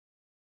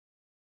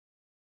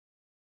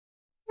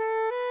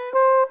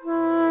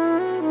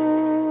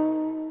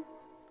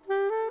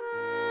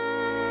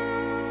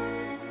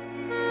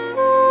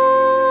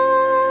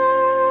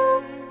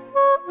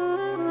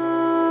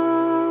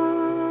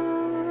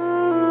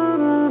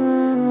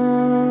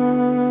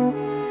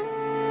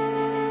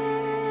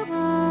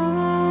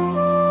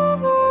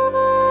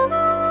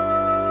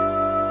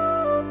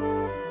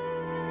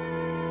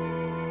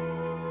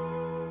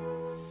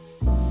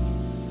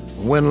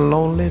when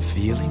lonely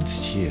feelings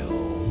chill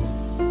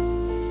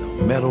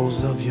the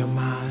meadows of your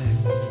mind.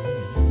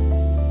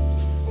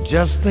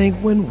 Just think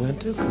when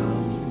winter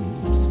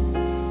comes,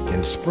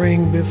 can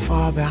spring be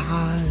far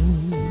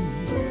behind?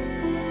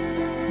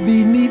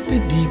 Beneath the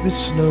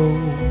deepest snow,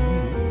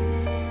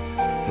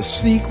 the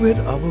secret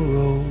of a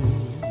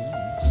rose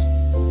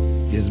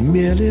is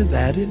merely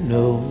that it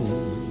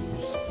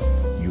knows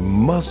you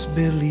must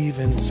believe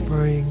in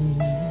spring.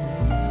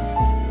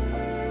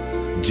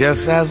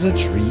 Just as a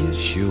tree is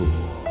sure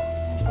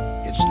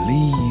its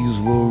leaves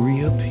will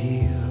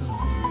reappear,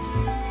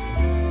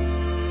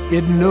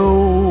 it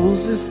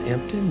knows its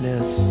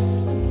emptiness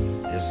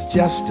is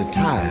just a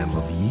time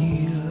of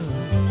year.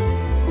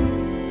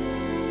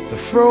 The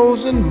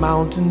frozen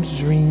mountains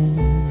dream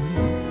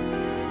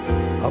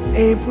of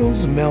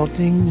April's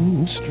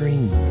melting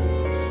streams.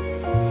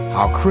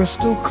 How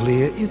crystal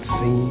clear it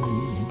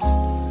seems,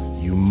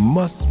 you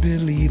must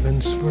believe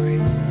in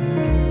spring.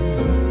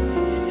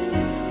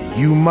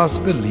 You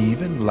must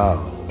believe in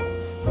love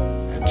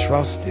and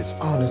trust it's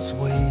on its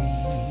way.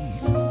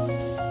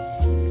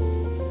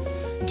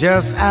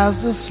 Just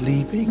as a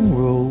sleeping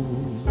rose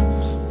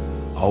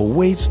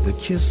awaits the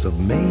kiss of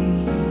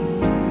May,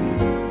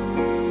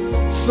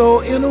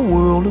 so in a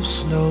world of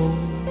snow,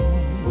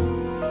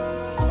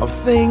 of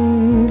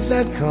things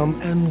that come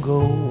and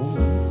go,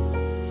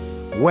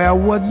 where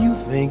what you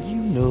think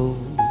you know,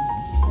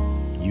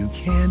 you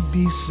can't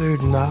be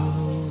certain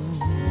of.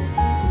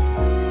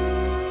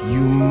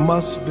 You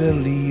must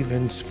believe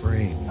in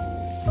spring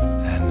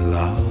and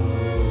love.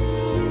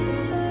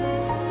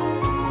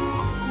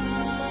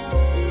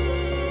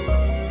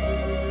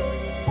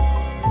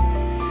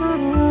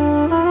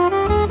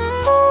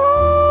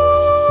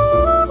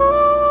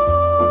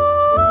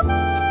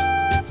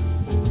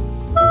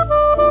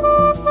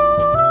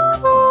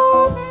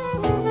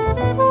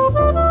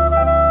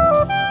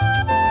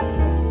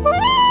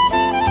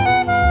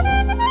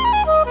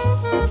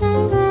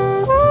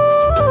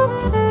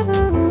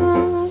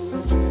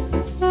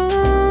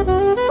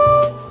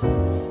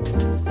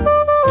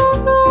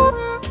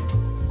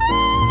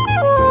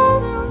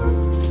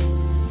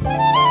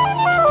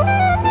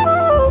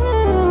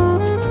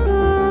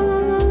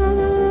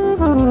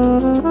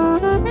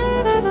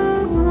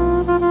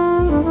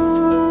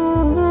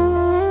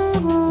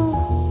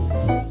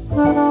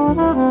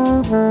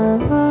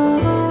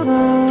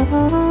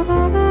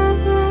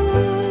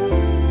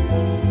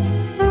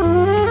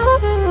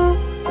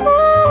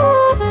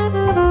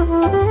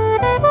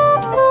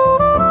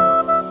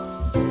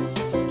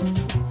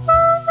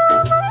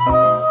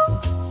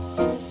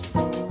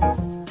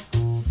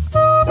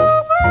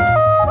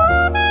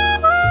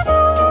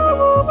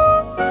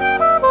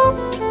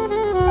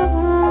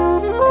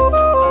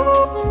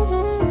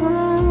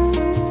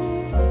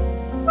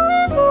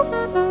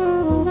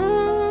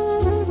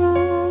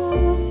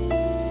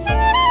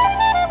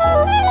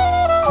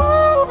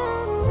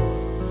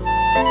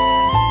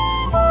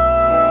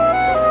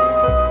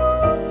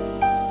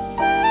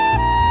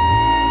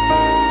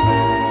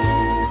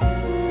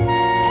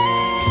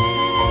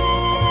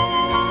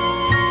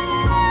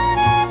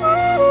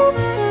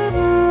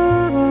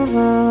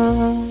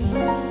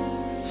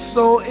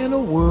 So in a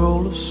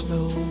world of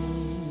snow,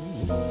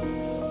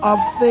 of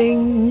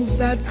things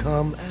that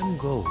come and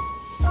go,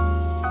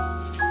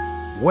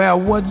 where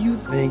what you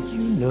think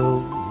you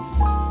know,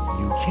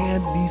 you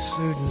can't be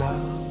certain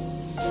of,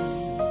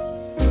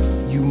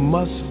 you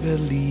must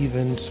believe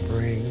in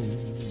spring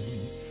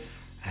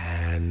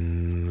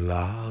and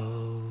love.